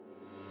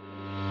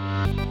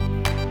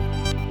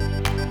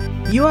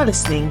You are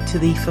listening to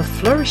the For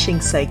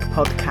Flourishing's Sake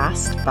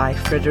podcast by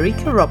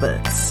Frederica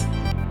Roberts.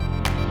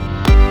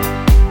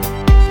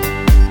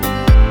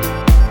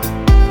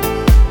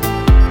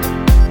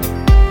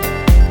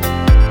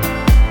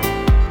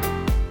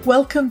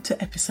 Welcome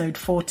to episode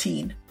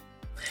 14.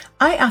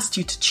 I asked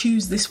you to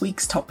choose this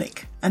week's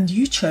topic, and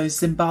you chose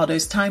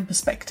Zimbardo's time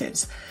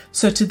perspectives.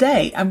 So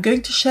today I'm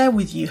going to share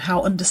with you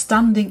how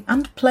understanding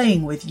and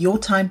playing with your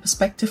time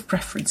perspective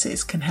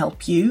preferences can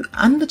help you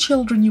and the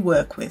children you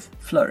work with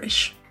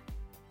flourish.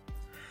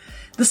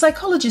 The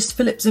psychologist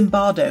Philip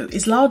Zimbardo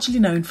is largely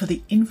known for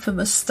the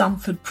infamous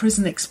Stanford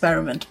Prison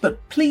Experiment,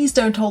 but please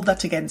don't hold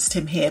that against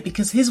him here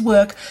because his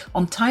work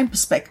on time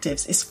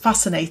perspectives is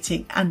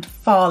fascinating and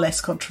far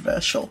less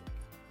controversial.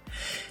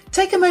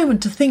 Take a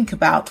moment to think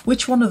about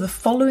which one of the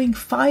following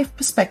 5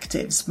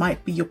 perspectives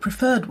might be your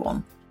preferred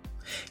one.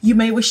 You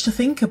may wish to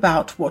think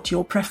about what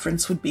your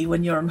preference would be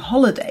when you're on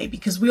holiday,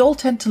 because we all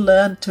tend to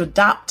learn to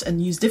adapt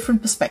and use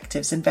different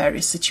perspectives in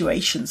various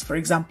situations, for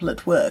example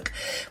at work,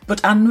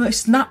 but our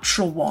most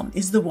natural one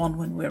is the one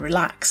when we're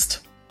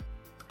relaxed.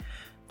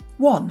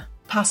 1.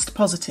 Past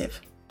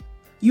positive.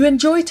 You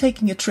enjoy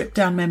taking a trip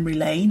down memory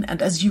lane,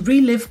 and as you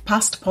relive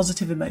past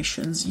positive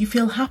emotions, you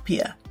feel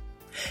happier.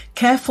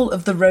 Careful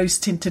of the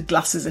rose-tinted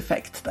glasses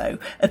effect though.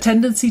 A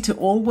tendency to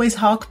always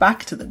hark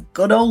back to the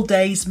good old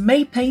days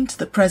may paint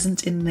the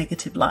present in a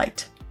negative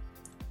light.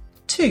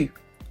 2.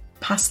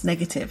 Past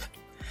negative.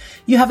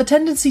 You have a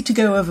tendency to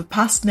go over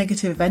past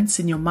negative events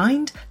in your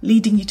mind,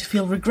 leading you to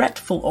feel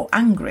regretful or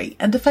angry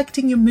and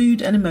affecting your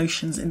mood and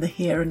emotions in the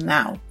here and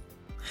now.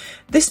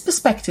 This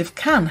perspective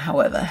can,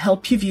 however,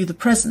 help you view the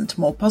present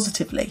more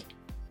positively.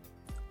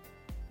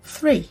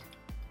 3.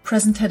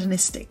 Present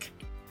hedonistic.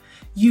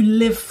 You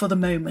live for the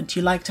moment,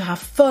 you like to have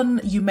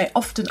fun, you may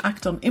often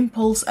act on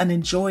impulse and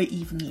enjoy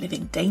even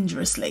living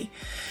dangerously.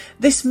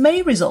 This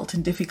may result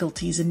in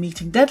difficulties in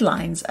meeting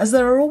deadlines as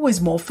there are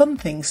always more fun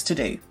things to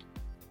do.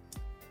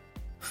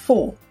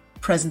 4.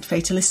 Present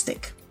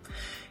fatalistic.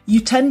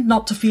 You tend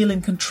not to feel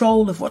in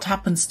control of what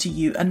happens to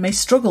you and may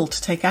struggle to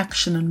take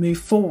action and move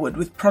forward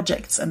with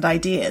projects and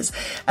ideas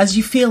as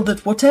you feel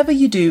that whatever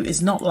you do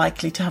is not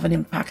likely to have an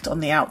impact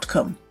on the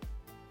outcome.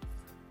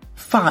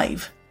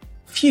 5.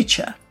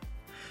 Future.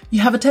 You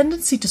have a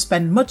tendency to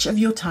spend much of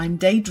your time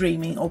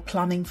daydreaming or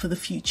planning for the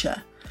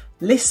future.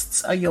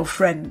 Lists are your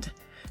friend.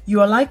 You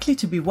are likely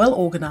to be well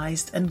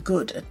organised and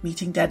good at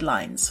meeting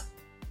deadlines.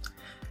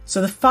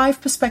 So the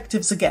 5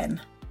 perspectives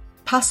again: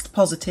 past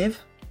positive,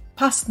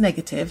 past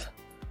negative,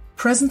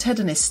 present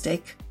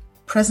hedonistic,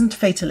 present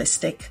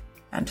fatalistic,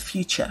 and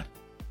future.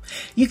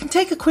 You can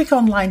take a quick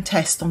online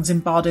test on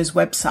Zimbardo's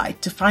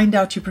website to find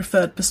out your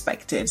preferred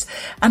perspectives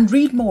and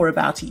read more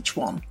about each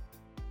one.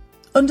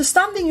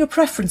 Understanding your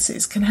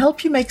preferences can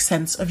help you make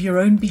sense of your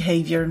own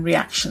behaviour and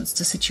reactions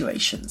to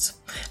situations,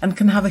 and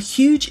can have a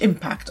huge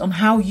impact on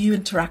how you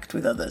interact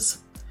with others.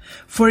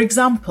 For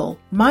example,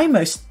 my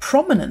most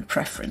prominent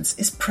preference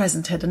is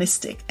present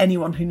hedonistic.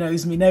 Anyone who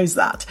knows me knows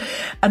that.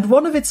 And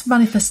one of its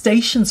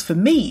manifestations for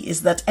me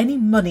is that any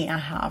money I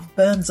have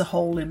burns a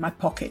hole in my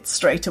pocket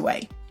straight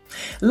away.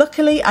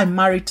 Luckily, I'm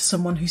married to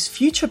someone whose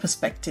future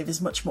perspective is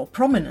much more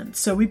prominent,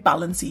 so we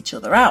balance each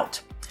other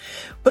out.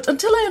 But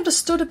until I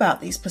understood about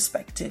these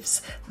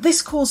perspectives,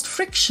 this caused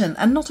friction,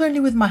 and not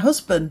only with my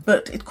husband,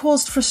 but it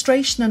caused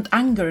frustration and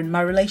anger in my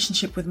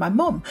relationship with my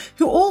mum,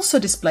 who also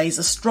displays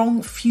a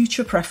strong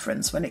future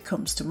preference when it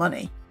comes to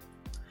money.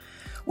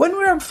 When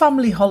we're on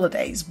family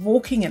holidays,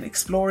 walking and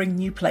exploring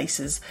new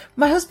places,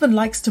 my husband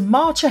likes to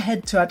march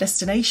ahead to our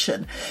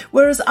destination,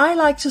 whereas I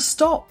like to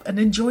stop and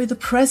enjoy the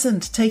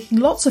present, taking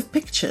lots of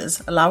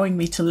pictures, allowing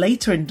me to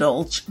later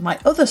indulge my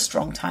other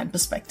strong time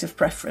perspective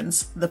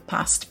preference, the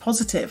past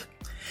positive.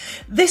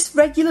 This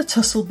regular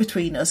tussle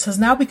between us has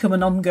now become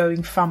an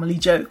ongoing family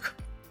joke.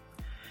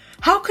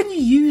 How can you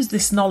use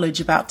this knowledge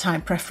about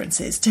time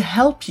preferences to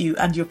help you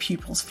and your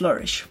pupils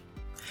flourish?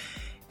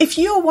 If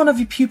you or one of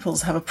your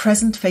pupils have a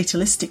present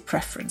fatalistic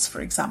preference,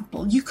 for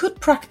example, you could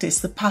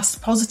practice the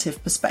past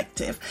positive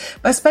perspective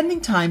by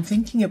spending time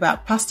thinking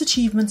about past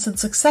achievements and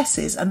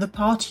successes and the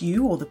part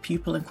you or the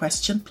pupil in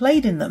question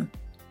played in them.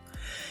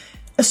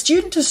 A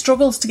student who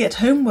struggles to get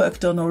homework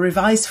done or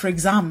revise for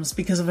exams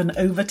because of an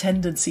over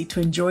tendency to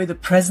enjoy the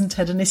present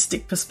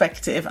hedonistic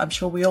perspective, I'm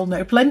sure we all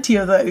know plenty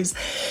of those,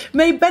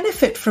 may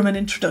benefit from an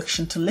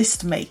introduction to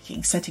list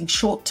making, setting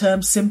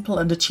short-term, simple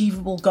and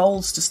achievable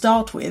goals to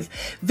start with,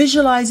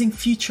 visualising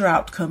future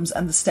outcomes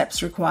and the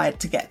steps required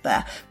to get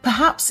there,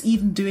 perhaps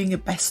even doing a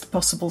best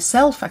possible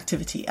self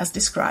activity as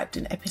described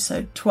in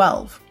episode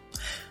 12.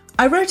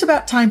 I wrote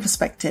about time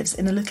perspectives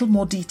in a little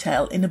more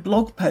detail in a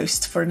blog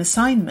post for an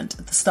assignment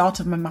at the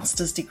start of my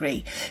master's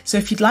degree, so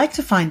if you'd like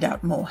to find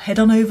out more, head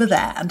on over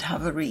there and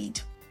have a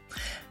read.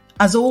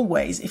 As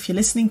always, if you're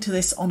listening to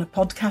this on a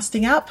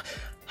podcasting app,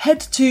 head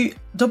to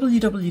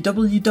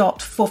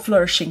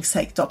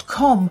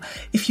www.forflourishingsake.com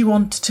if you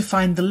want to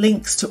find the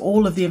links to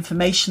all of the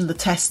information, the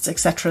tests,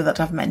 etc. that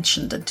I've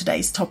mentioned in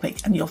today's topic,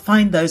 and you'll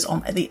find those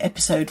on the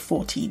episode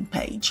 14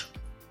 page.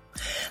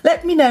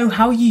 Let me know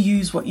how you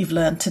use what you've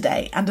learned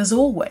today, and as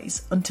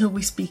always, until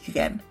we speak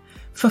again,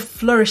 for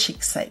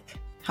flourishing's sake,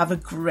 have a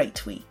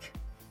great week.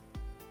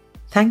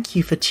 Thank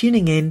you for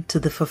tuning in to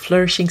the For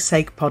Flourishing's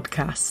Sake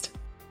podcast.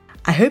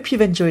 I hope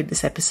you've enjoyed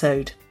this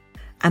episode,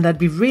 and I'd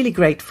be really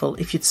grateful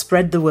if you'd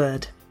spread the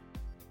word.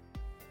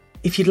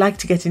 If you'd like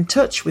to get in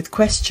touch with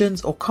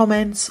questions or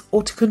comments,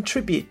 or to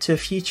contribute to a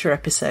future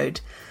episode,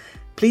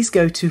 please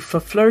go to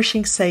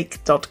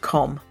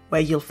forflourishingsake.com,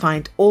 where you'll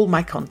find all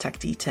my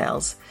contact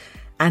details.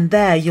 And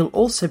there you'll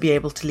also be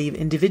able to leave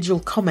individual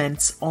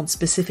comments on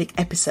specific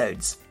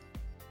episodes.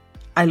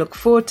 I look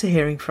forward to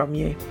hearing from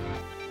you.